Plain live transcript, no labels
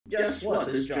Guess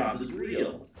what? This job is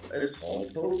real. It's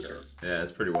called poker. Yeah,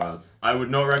 it's pretty wild. I would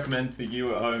not recommend to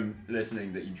you at home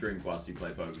listening that you drink whilst you play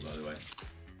poker, by the way.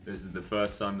 This is the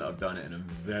first time that I've done it in a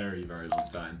very, very long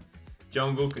time.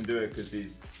 Jungle can do it because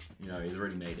he's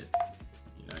already made it.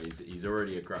 He's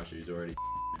already a crusher. He's already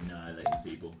annihilating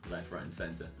people left, right, and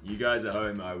center. You guys at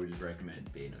home, I would just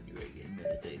recommend being on your way again,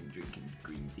 meditating, drinking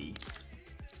green tea.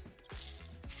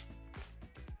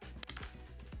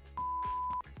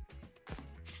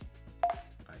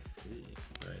 I see.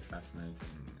 Very fascinating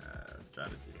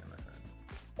strategy, my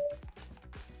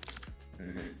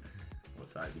friend. What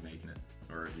size are you making it?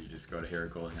 Or have you just got a hero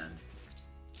call in hand?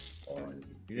 Oh,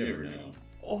 you never know.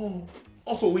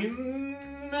 Oh, we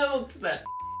milked that.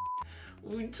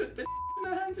 We took the in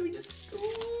our hands and we just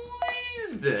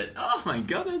squeezed it. Oh my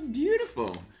god, that's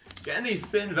beautiful. Getting these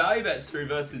thin value bets through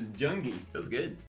versus Jungie. Feels good.